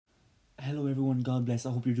Hello everyone, God bless.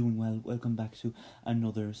 I hope you're doing well. Welcome back to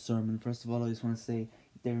another sermon. First of all, I just want to say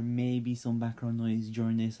there may be some background noise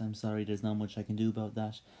during this. I'm sorry, there's not much I can do about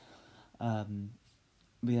that. But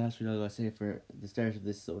yeah, that's really all I say for the start of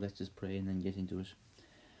this, so let's just pray and then get into it.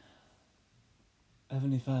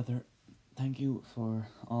 Heavenly Father, thank you for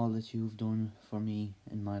all that you've done for me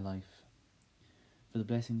in my life. For the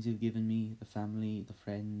blessings you've given me, the family, the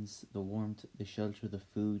friends, the warmth, the shelter, the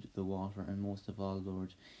food, the water, and most of all,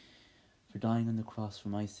 Lord, for dying on the cross for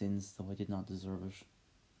my sins, though I did not deserve it.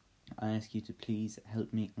 I ask you to please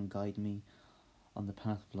help me and guide me on the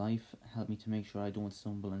path of life. Help me to make sure I don't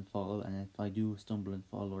stumble and fall, and if I do stumble and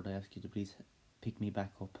fall, Lord, I ask you to please pick me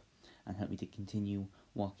back up and help me to continue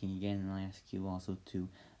walking again. And I ask you also to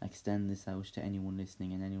extend this out to anyone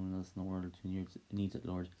listening and anyone else in the world who needs it,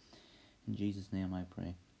 Lord. In Jesus' name I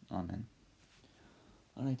pray. Amen.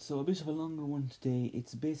 Alright, so a bit of a longer one today.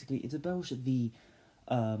 It's about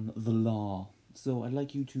the law. So I'd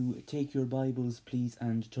like you to take your Bibles, please,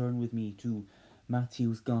 and turn with me to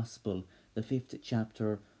Matthew's Gospel, the 5th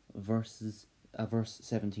chapter, verse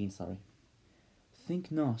 17.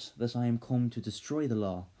 Think not that I am come to destroy the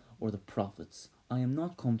law or the prophets. I am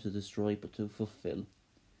not come to destroy, but to fulfill.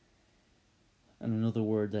 And another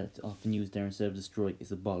word that often used there instead of destroy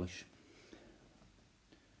is abolish.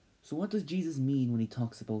 So what does Jesus mean when he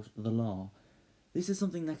talks about the law? This is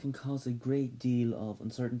something that can cause a great deal of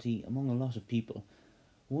uncertainty among a lot of people.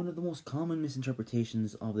 One of the most common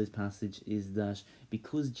misinterpretations of this passage is that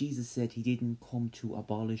because Jesus said he didn't come to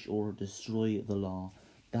abolish or destroy the law,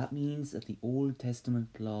 that means that the Old Testament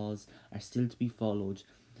laws are still to be followed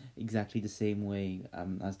exactly the same way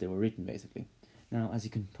as they were written, basically. Now, as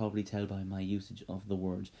you can probably tell by my usage of the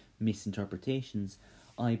word misinterpretations,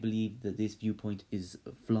 I believe that this viewpoint is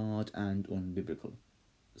flawed and unbiblical.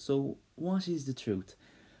 So, what is the truth?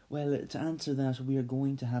 Well, to answer that, we are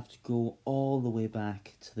going to have to go all the way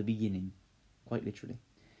back to the beginning, quite literally.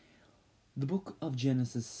 The book of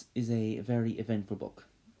Genesis is a very eventful book.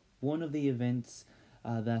 One of the events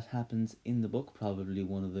that happens in the book, probably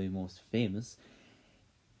one of the most famous,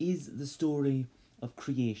 is the story of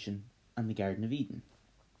creation and the Garden of Eden.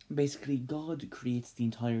 Basically, God creates the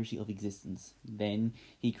entirety of existence. Then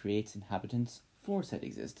he creates inhabitants for said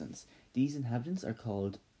existence. These inhabitants are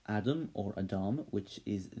called Adam or Adam, which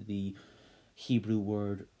is the Hebrew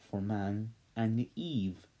word for man, and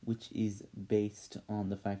Eve, which is based on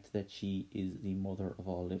the fact that she is the mother of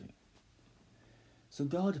all living. So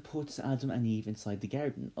God puts Adam and Eve inside the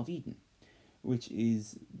Garden of Eden, which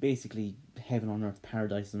is basically heaven on earth,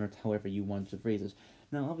 paradise on earth, however you want to phrase it.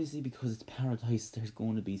 Now, obviously, because it's paradise, there's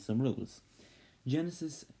going to be some rules.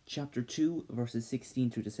 Genesis chapter 2, verses 16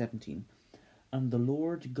 through to 17. And the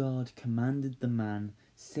Lord God commanded the man,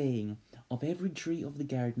 saying, Of every tree of the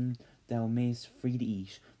garden thou mayst freely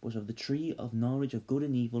eat, but of the tree of knowledge of good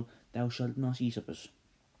and evil thou shalt not eat of it.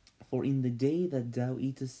 For in the day that thou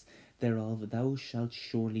eatest thereof thou shalt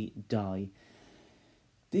surely die.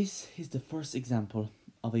 This is the first example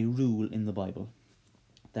of a rule in the Bible.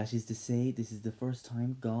 That is to say, this is the first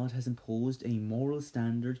time God has imposed a moral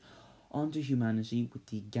standard onto humanity with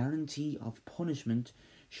the guarantee of punishment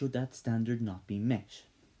should that standard not be met.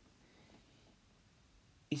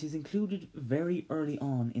 It is included very early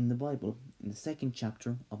on in the Bible, in the 2nd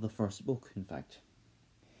chapter of the 1st book, in fact.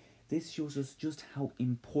 This shows us just how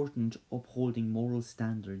important upholding moral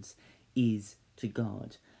standards is to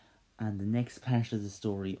God, and the next part of the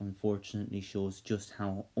story unfortunately shows just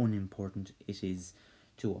how unimportant it is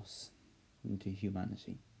to us, and to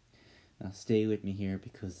humanity. Now stay with me here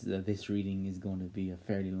because this reading is going to be a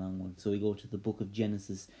fairly long one. So we go to the book of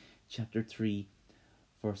Genesis chapter 3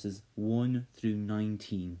 verses 1 through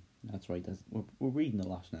 19. That's right, we're reading a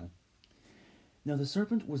lot now. Now the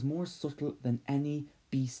serpent was more subtle than any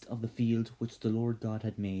beast of the field which the Lord God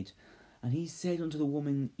had made. And he said unto the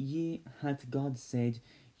woman, Yea, hath God said,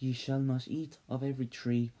 Ye shall not eat of every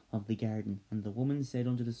tree of the garden. And the woman said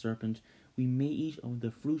unto the serpent, We may eat of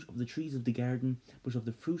the fruit of the trees of the garden, but of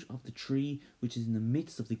the fruit of the tree which is in the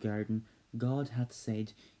midst of the garden, God hath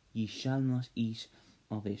said, Ye shall not eat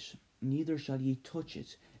of it, neither shall ye touch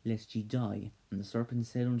it, lest ye die. And the serpent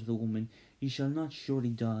said unto the woman, Ye shall not surely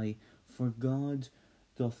die, for God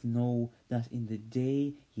doth know that in the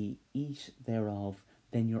day ye eat thereof,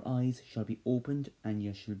 then your eyes shall be opened, and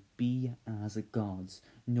ye shall be as gods,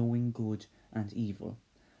 knowing good and evil.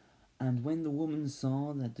 And when the woman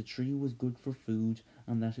saw that the tree was good for food,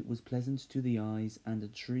 and that it was pleasant to the eyes, and a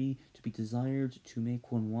tree to be desired to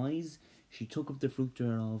make one wise, she took of the fruit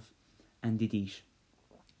thereof, and did eat,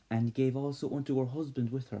 and gave also unto her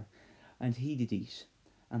husband with her, and he did eat.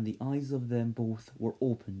 And the eyes of them both were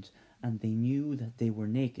opened, and they knew that they were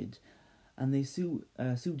naked, and they sewed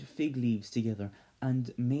fig leaves together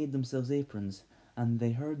and made themselves aprons. And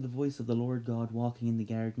they heard the voice of the Lord God walking in the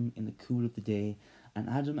garden in the cool of the day. And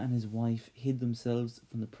Adam and his wife hid themselves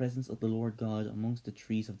from the presence of the Lord God amongst the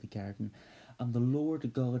trees of the garden. And the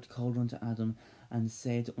Lord God called unto Adam, and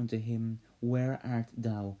said unto him, Where art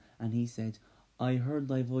thou? And he said, I heard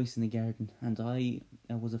thy voice in the garden, and I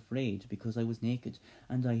was afraid, because I was naked,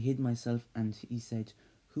 and I hid myself. And he said,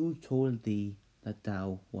 Who told thee that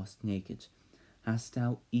thou wast naked? Hast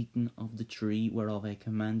thou eaten of the tree whereof I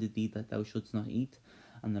commanded thee that thou shouldst not eat?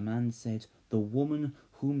 And the man said, The woman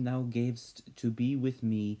whom thou gavest to be with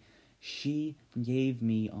me, she gave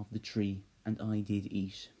me of the tree, and I did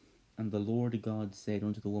eat. And the Lord God said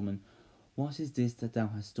unto the woman, What is this that thou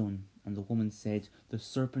hast done? And the woman said, The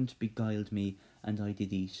serpent beguiled me, and I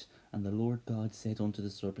did eat. And the Lord God said unto the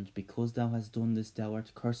serpent, Because thou hast done this, thou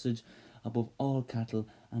art cursed above all cattle,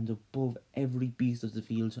 and above every beast of the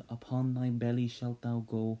field. Upon thy belly shalt thou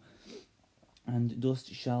go, and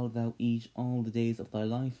dust shalt thou eat all the days of thy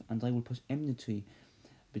life. And I will put enmity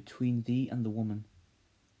between thee and the woman,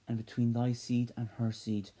 and between thy seed and her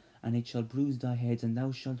seed, and it shall bruise thy head, and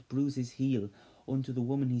thou shalt bruise his heel. Unto the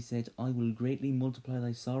woman he said, I will greatly multiply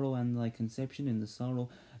thy sorrow and thy conception. In the sorrow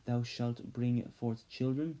thou shalt bring forth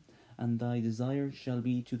children, and thy desire shall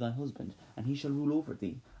be to thy husband, and he shall rule over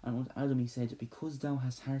thee. And unto Adam he said, Because thou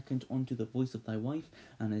hast hearkened unto the voice of thy wife,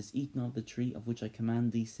 and hast eaten of the tree of which I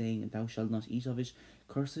command thee, saying, Thou shalt not eat of it,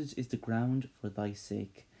 cursed is the ground for thy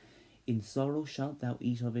sake. In sorrow shalt thou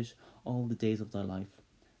eat of it all the days of thy life.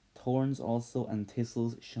 Thorns also and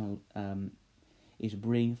thistles shall it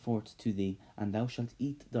bring forth to thee, and thou shalt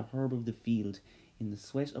eat the herb of the field. In the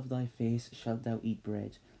sweat of thy face shalt thou eat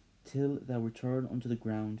bread, till thou return unto the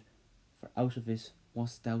ground, for out of it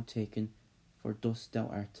wast thou taken, for dust thou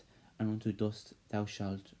art, and unto dust thou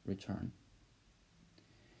shalt return.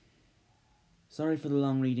 Sorry for the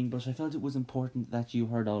long reading, but I felt it was important that you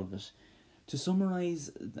heard all of it. To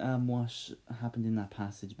summarise what happened in that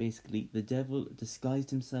passage, basically, the devil disguised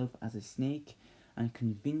himself as a snake and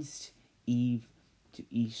convinced Eve to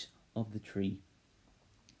eat of the tree.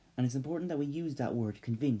 And it's important that we use that word,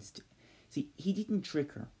 convinced. See, he didn't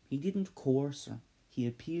trick her, he didn't coerce her, he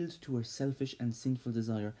appealed to her selfish and sinful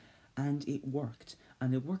desire, and it worked.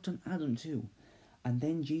 And it worked on Adam too. And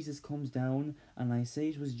then Jesus comes down, and I say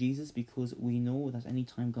it was Jesus because we know that any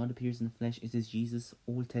time God appears in the flesh, it is Jesus,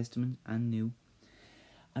 Old Testament and New.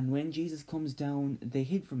 And when Jesus comes down, they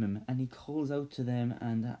hid from him, and he calls out to them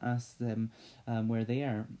and asks them where they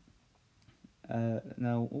are.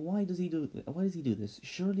 Now, why does he do this?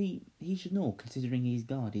 Surely he should know, considering he's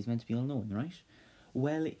God. He's meant to be all-knowing, right?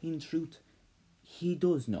 Well, in truth, he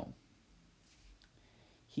does know.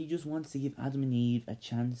 He just wants to give Adam and Eve a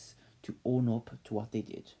chance to own up to what they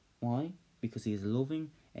did. Why? Because he is loving,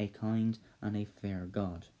 a kind, and a fair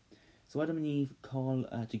God. So Adam and Eve call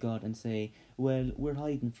to God and say, Well, we're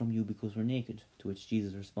hiding from you because we're naked. To which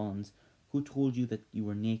Jesus responds, Who told you that you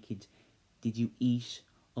were naked? Did you eat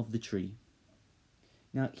of the tree?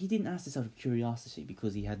 Now, he didn't ask this out of curiosity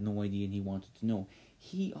because he had no idea and he wanted to know.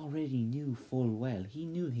 He already knew full well. He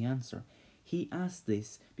knew the answer. He asked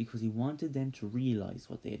this because he wanted them to realise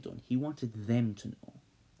what they had done. He wanted them to know.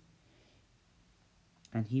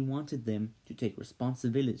 And he wanted them to take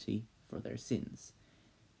responsibility for their sins.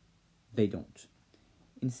 They don't.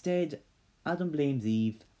 Instead, Adam blames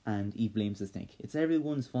Eve and Eve blames the snake. It's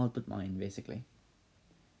everyone's fault but mine, basically.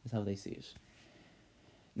 That's how they see it.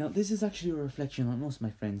 Now, this is actually a reflection on us, my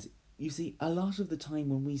friends. You see, a lot of the time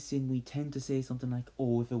when we sin, we tend to say something like,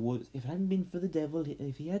 oh, if it hadn't been for the devil,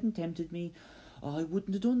 if he hadn't tempted me, I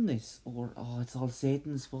wouldn't have done this. Or, oh, it's all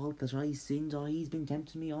Satan's fault that I sinned. Oh, he's been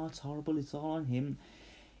tempting me. Oh, it's horrible. It's all on him.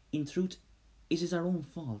 In truth, it is our own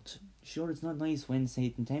fault. Sure, it's not nice when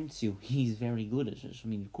Satan tempts you. He's very good at it. I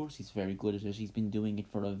mean, of course he's very good at it. He's been doing it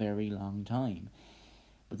for a very long time.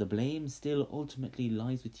 But the blame still ultimately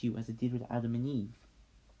lies with you, as it did with Adam and Eve.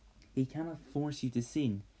 He cannot force you to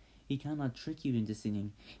sin. He cannot trick you into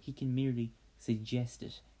sinning. He can merely suggest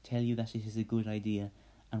it, tell you that it is a good idea,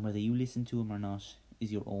 and whether you listen to him or not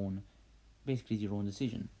is your own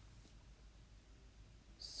decision.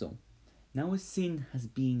 So, now a sin has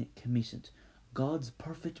been committed. God's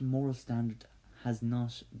perfect moral standard has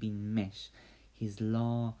not been met. His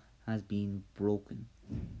law has been broken.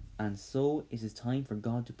 And so it is time for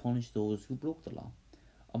God to punish those who broke the law.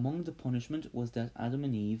 Among the punishments was that Adam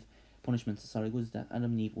and Eve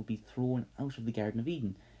would be thrown out of the Garden of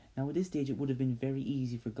Eden. Now at this stage it would have been very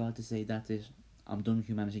easy for God to say, that's it, I'm done with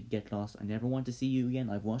humanity, get lost, I never want to see you again,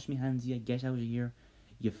 I've washed my hands of you, get out of here,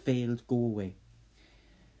 you failed, go away.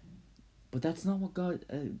 But that's not what God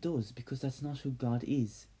does, because that's not who God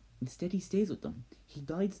is. Instead, he stays with them, he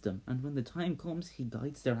guides them, and when the time comes, he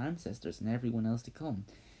guides their ancestors and everyone else to come.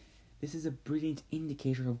 This is a brilliant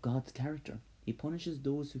indicator of God's character. He punishes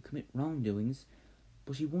those who commit wrongdoings,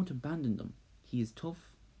 but he won't abandon them. He is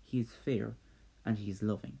tough, he is fair, and he is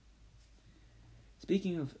loving.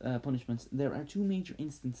 Speaking of punishments, there are two major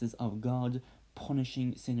instances of God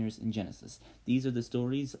punishing sinners in Genesis. These are the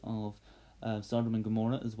stories of Sodom and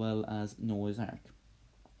Gomorrah as well as Noah's Ark.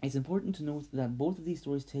 It's important to note that both of these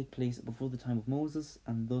stories take place before the time of Moses,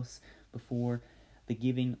 and thus before the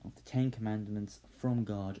giving of the 10 Commandments from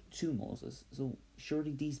God to Moses. So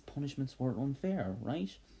surely these punishments were unfair, right?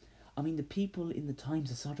 I mean, the people in the times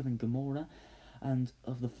of Sodom and Gomorrah and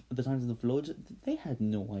of the times of the flood, they had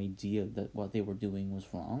no idea that what they were doing was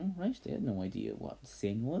wrong, right? They had no idea what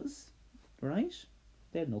sin was, right?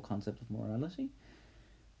 They had no concept of morality.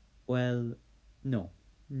 Well, no,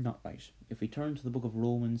 not right. If we turn to the book of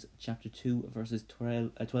Romans, chapter 2, verses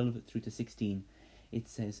 12 through to 16, it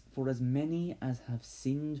says, "For as many as have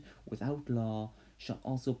sinned without law shall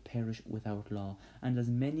also perish without law, and as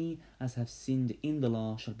many as have sinned in the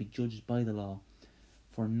law shall be judged by the law.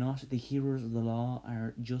 For not the hearers of the law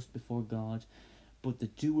are just before God, but the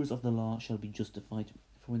doers of the law shall be justified.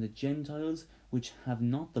 For when the Gentiles, which have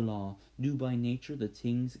not the law, do by nature the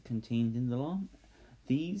things contained in the law,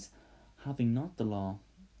 these, having not the law,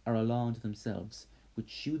 are a law unto themselves, which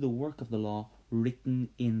shew the work of the law written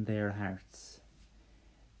in their hearts,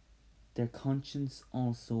 their conscience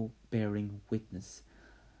also bearing witness,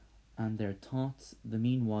 and their thoughts the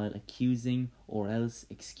meanwhile accusing or else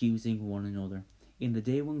excusing one another, in the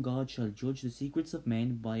day when God shall judge the secrets of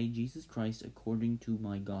men by Jesus Christ according to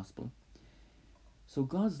my gospel." So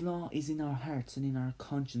God's law is in our hearts and in our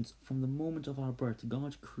conscience from the moment of our birth.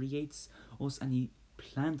 God creates us and he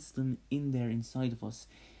plants them in there inside of us.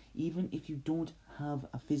 Even if you don't have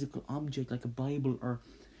a physical object like a Bible or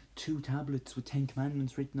 2 tablets with 10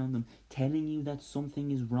 commandments written on them telling you that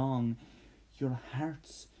something is wrong, your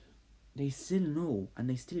hearts, they still know and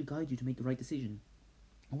they still guide you to make the right decision.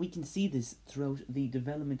 And we can see this throughout the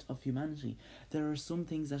development of humanity. There are some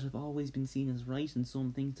things that have always been seen as right and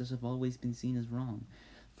some things that have always been seen as wrong.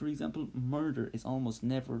 For example, murder is almost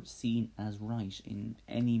never seen as right in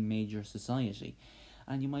any major society.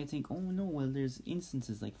 And you might think, oh no, well there's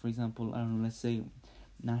instances like, for example, I don't know, let's say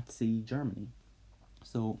Nazi Germany.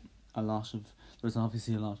 So there's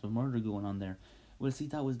obviously a lot of murder going on there. Well, see,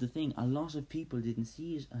 that was the thing. A lot of people didn't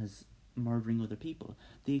see it as murdering other people.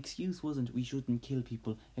 The excuse wasn't we shouldn't kill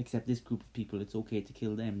people except this group of people, it's okay to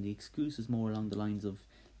kill them. The excuse is more along the lines of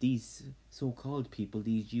these so-called people,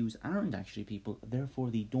 these Jews, aren't actually people, therefore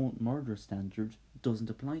the don't murder standard doesn't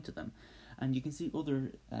apply to them. And you can see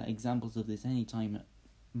other examples of this anytime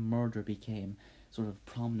murder became sort of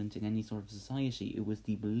prominent in any sort of society. It was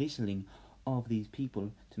the belittling of these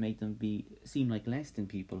people to make them seem like less than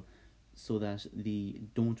people, so that the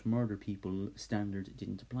don't murder people standard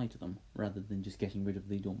didn't apply to them, rather than just getting rid of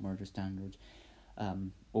the don't murder standard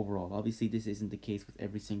overall. Obviously this isn't the case with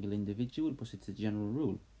every single individual, but it's a general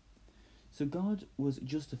rule. So God was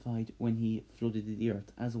justified when he flooded the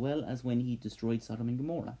earth, as well as when he destroyed Sodom and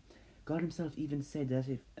Gomorrah. God himself even said that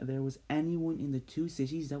if there was anyone in the 2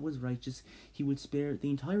 cities that was righteous, he would spare the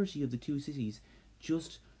entirety of the 2 cities,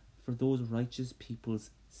 just for those righteous people's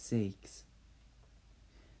sakes.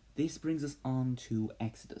 This brings us on to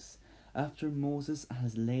Exodus. After Moses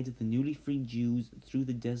has led the newly freed Jews through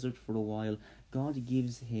the desert for a while, God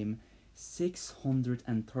gives him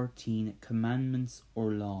 613 commandments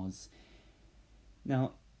or laws.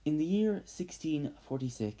 Now, in the year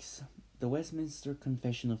 1646, the Westminster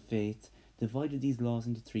Confession of Faith divided these laws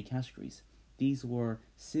into 3 categories. These were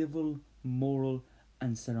civil, moral,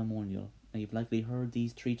 and ceremonial. Now, you've likely heard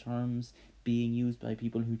these 3 terms being used by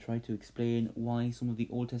people who try to explain why some of the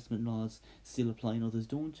Old Testament laws still apply and others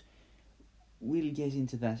don't. We'll get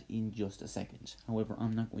into that in just a second. However,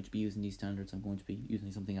 I'm not going to be using these standards, I'm going to be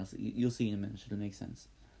using something else. You'll see in a minute, it'll make sense.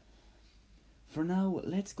 For now,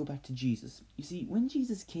 let's go back to Jesus. You see, when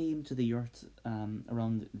Jesus came to the earth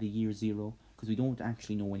around the year 0, because we don't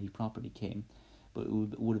actually know when he properly came, but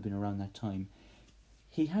it would have been around that time,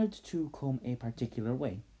 he had to come a particular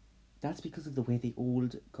way. That's because of the way the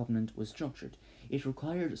Old Covenant was structured. It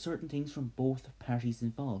required certain things from both parties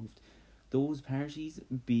involved, those parties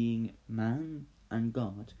being man and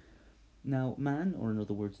God. Now, man, or in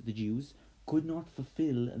other words, the Jews, could not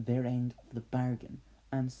fulfill their end of the bargain,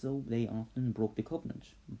 and so they often broke the covenant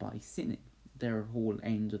by sinning. Their whole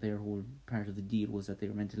end, or their whole part of the deal was that they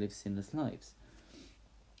were meant to live sinless lives.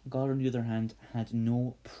 God, on the other hand, had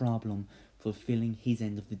no problem fulfilling his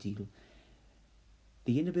end of the deal.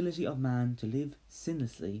 The inability of man to live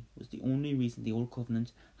sinlessly was the only reason the Old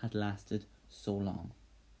Covenant had lasted so long.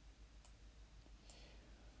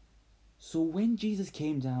 So when Jesus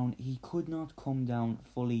came down, he could not come down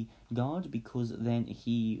fully God, because then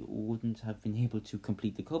he wouldn't have been able to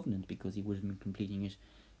complete the covenant, because he would have been completing it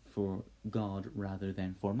for God rather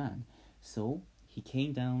than for man. So he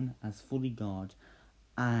came down as fully God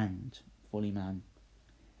and fully man.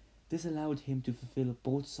 This allowed him to fulfill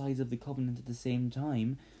both sides of the covenant at the same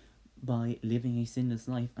time by living a sinless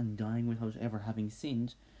life and dying without ever having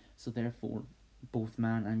sinned. So therefore, both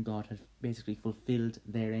man and God had basically fulfilled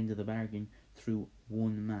their end of the bargain through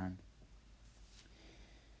one man.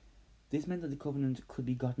 This meant that the covenant could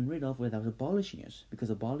be gotten rid of without abolishing it, because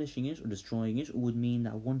abolishing it or destroying it would mean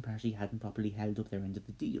that one party hadn't properly held up their end of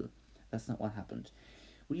the deal. That's not what happened.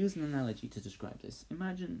 We'll use an analogy to describe this.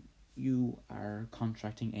 Imagine you are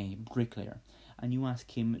contracting a bricklayer and you ask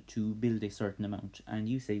him to build a certain amount, and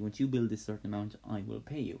you say, once you build this certain amount, I will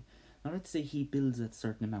pay you. Now let's say he builds that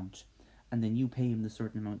certain amount and then you pay him the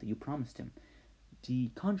certain amount that you promised him.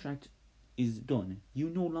 The contract is done. You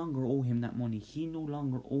no longer owe him that money. He no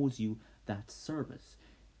longer owes you that service.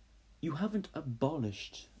 You haven't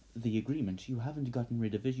abolished the agreement. You haven't gotten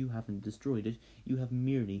rid of it. You haven't destroyed it. You have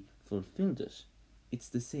merely fulfilled it. It's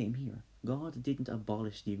the same here. God didn't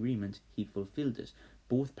abolish the agreement. He fulfilled it.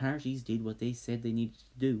 Both parties did what they said they needed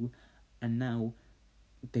to do, and now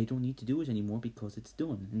they don't need to do it anymore because it's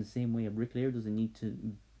done. In the same way, a bricklayer doesn't need to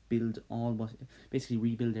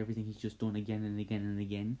rebuild everything he's just done again and again and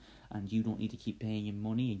again, and you don't need to keep paying him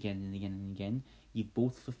money again and again and again. You've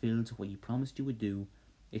both fulfilled what you promised you would do.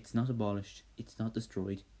 It's not abolished, it's not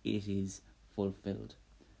destroyed, it is fulfilled.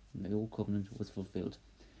 And the old covenant was fulfilled.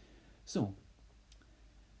 So,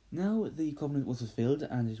 now the covenant was fulfilled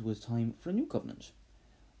and it was time for a new covenant.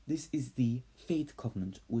 This is the faith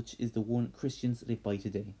covenant, which is the one Christians live by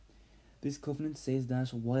today. This covenant says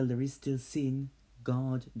that while there is still sin,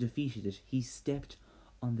 God defeated it. He stepped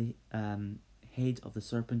on the head of the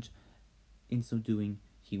serpent. In so doing,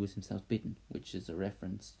 he was himself bitten, which is a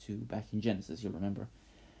reference to back in Genesis, you'll remember.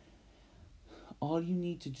 All you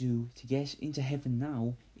need to do to get into heaven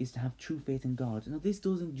now is to have true faith in God. Now, this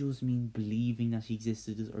doesn't just mean believing that he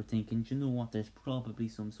existed or thinking, you know what, there's probably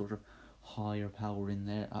some sort of higher power in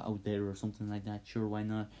there, out there or something like that, sure, why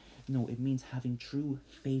not? No, it means having true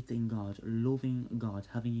faith in God, loving God,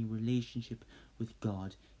 having a relationship with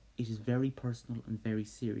God. It is very personal and very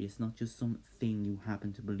serious, not just something you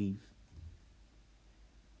happen to believe.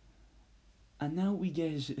 And now we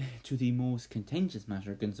get to the most contentious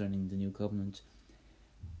matter concerning the new covenant.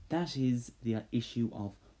 That is the issue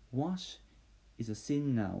of what is a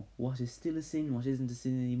sin now? What is still a sin? What isn't a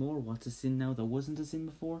sin anymore? What's a sin now that wasn't a sin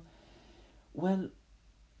before? Well,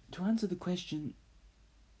 to answer the question,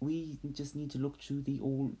 we just need to look to the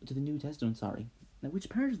New Testament, Now, which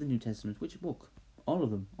part of the New Testament? Which book? All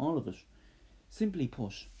of them, all of it. Simply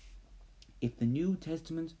put, if the New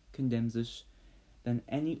Testament condemns it, then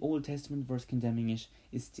any Old Testament verse condemning it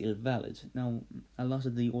is still valid. Now, a lot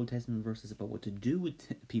of the Old Testament verses about what to do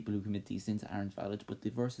with people who commit these sins aren't valid, but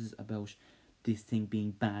the verses about this thing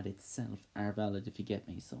being bad itself are valid, if you get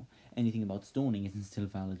me. So anything about stoning isn't still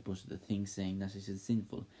valid, but the thing saying that it is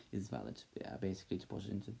sinful is valid. Yeah, basically, to put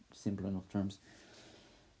it into simple enough terms.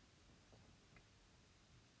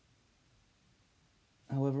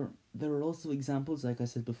 However, there are also examples, like I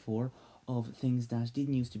said before, of things that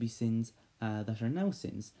didn't used to be sins that are now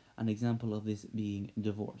sins. An example of this being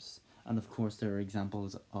divorce. And of course, there are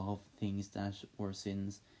examples of things that were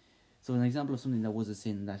sins. So an example of something that was a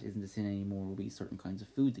sin that isn't a sin anymore will be certain kinds of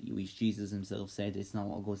food that you eat. Jesus himself said it's not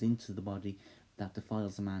what goes into the body that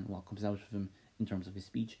defiles a man, what comes out of him in terms of his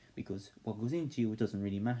speech, because what goes into you, it doesn't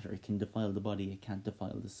really matter. It can defile the body, it can't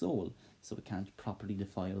defile the soul, so it can't properly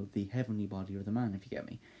defile the heavenly body or the man, if you get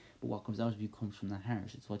me. But what comes out of you comes from the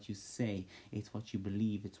heart. It's what you say, it's what you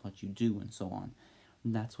believe, it's what you do, and so on.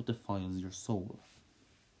 And that's what defiles your soul.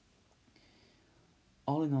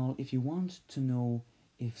 All in all, if you want to know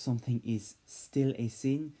if something is still a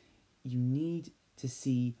sin, you need to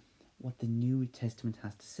see what the New Testament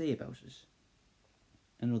has to say about it.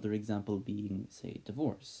 Another example being, say,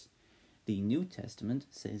 divorce. The New Testament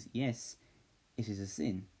says, yes, it is a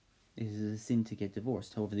sin. It is a sin to get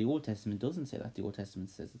divorced. However, the Old Testament doesn't say that. The Old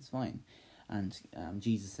Testament says it's fine. And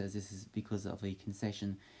Jesus says this is because of a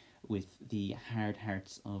concession with the hard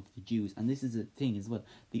hearts of the Jews. And this is a thing as well.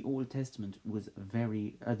 The Old Testament was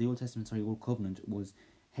Old Covenant was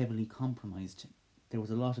heavily compromised. There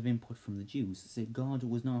was a lot of input from the Jews. So God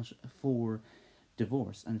was not for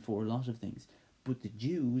divorce and for a lot of things. But the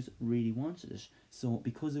Jews really wanted it. So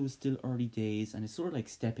because it was still early days, and it's sort of like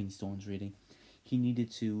stepping stones really, he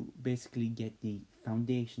needed to basically get the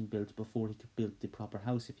foundation built before he could build the proper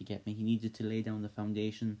house, if you get me. He needed to lay down the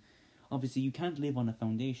foundation. Obviously, you can't live on a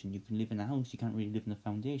foundation. You can live in a house, you can't really live in a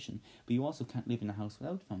foundation. But you also can't live in a house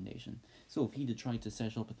without foundation. So if he'd have tried to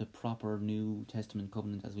set up the proper New Testament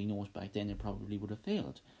covenant as we know it back then, it probably would have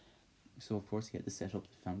failed. So of course he had to set up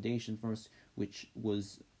the foundation first, which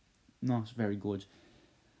was not very good.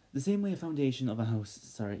 The same way a foundation of a house,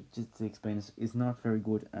 just to explain it, is not very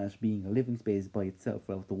good at being a living space by itself,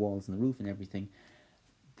 without the walls and the roof and everything.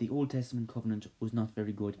 The Old Testament covenant was not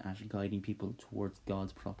very good at guiding people towards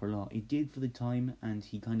God's proper law. It did for the time, and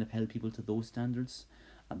he kind of held people to those standards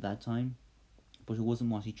at that time, but it wasn't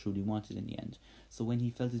what he truly wanted in the end. So when he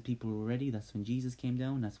felt his people were ready, that's when Jesus came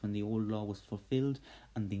down, that's when the old law was fulfilled,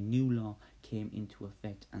 and the new law came into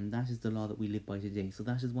effect, and that is the law that we live by today. So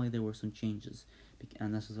that is why there were some changes,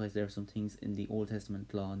 and that is why there are some things in the Old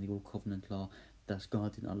Testament law and the Old Covenant law that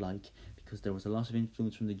God did not like, because there was a lot of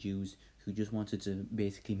influence from the Jews who just wanted to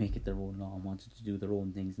basically make it their own law and wanted to do their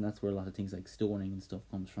own things, and that's where a lot of things like stoning and stuff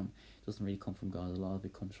comes from. It doesn't really come from God. A lot of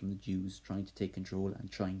it comes from the Jews trying to take control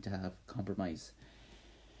and trying to have compromise.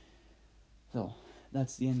 So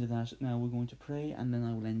that's the end of that. Now we're going to pray, and then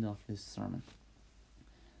I will end off this sermon.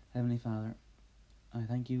 Heavenly Father, I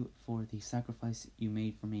thank you for the sacrifice you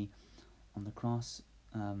made for me on the cross,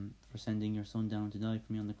 for sending your Son down to die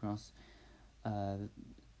for me on the cross,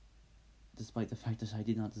 despite the fact that I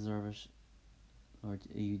did not deserve it. Lord,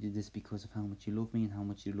 you did this because of how much you love me and how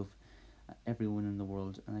much you love everyone in the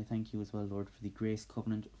world. And I thank you as well, Lord, for the grace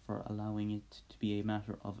covenant, for allowing it to be a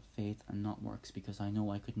matter of faith and not works, because I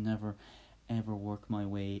know I could never ever work my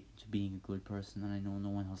way to being a good person, and I know no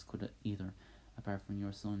one else could either, apart from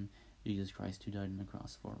your Son, Jesus Christ, who died on the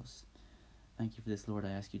cross for us. Thank you for this, Lord.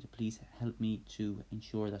 I ask you to please help me to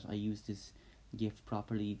ensure that I use this gift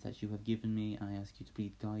properly that you have given me, and I ask you to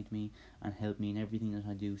please guide me and help me in everything that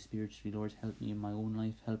I do spiritually, Lord. Help me in my own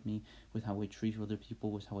life, help me with how I treat other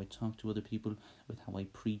people, with how I talk to other people, with how I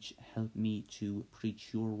preach. Help me to preach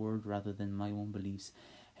your word rather than my own beliefs.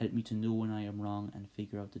 Help me to know when I am wrong and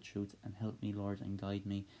figure out the truth, and help me, Lord, and guide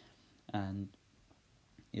me. And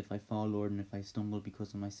if I fall, Lord, and if I stumble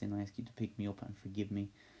because of my sin, I ask you to pick me up and forgive me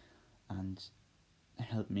and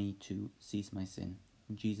help me to cease my sin.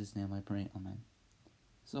 In Jesus' name I pray, amen.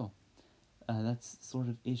 So, that's sort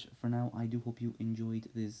of it for now. I do hope you enjoyed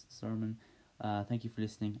this sermon. Thank you for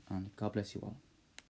listening, and God bless you all.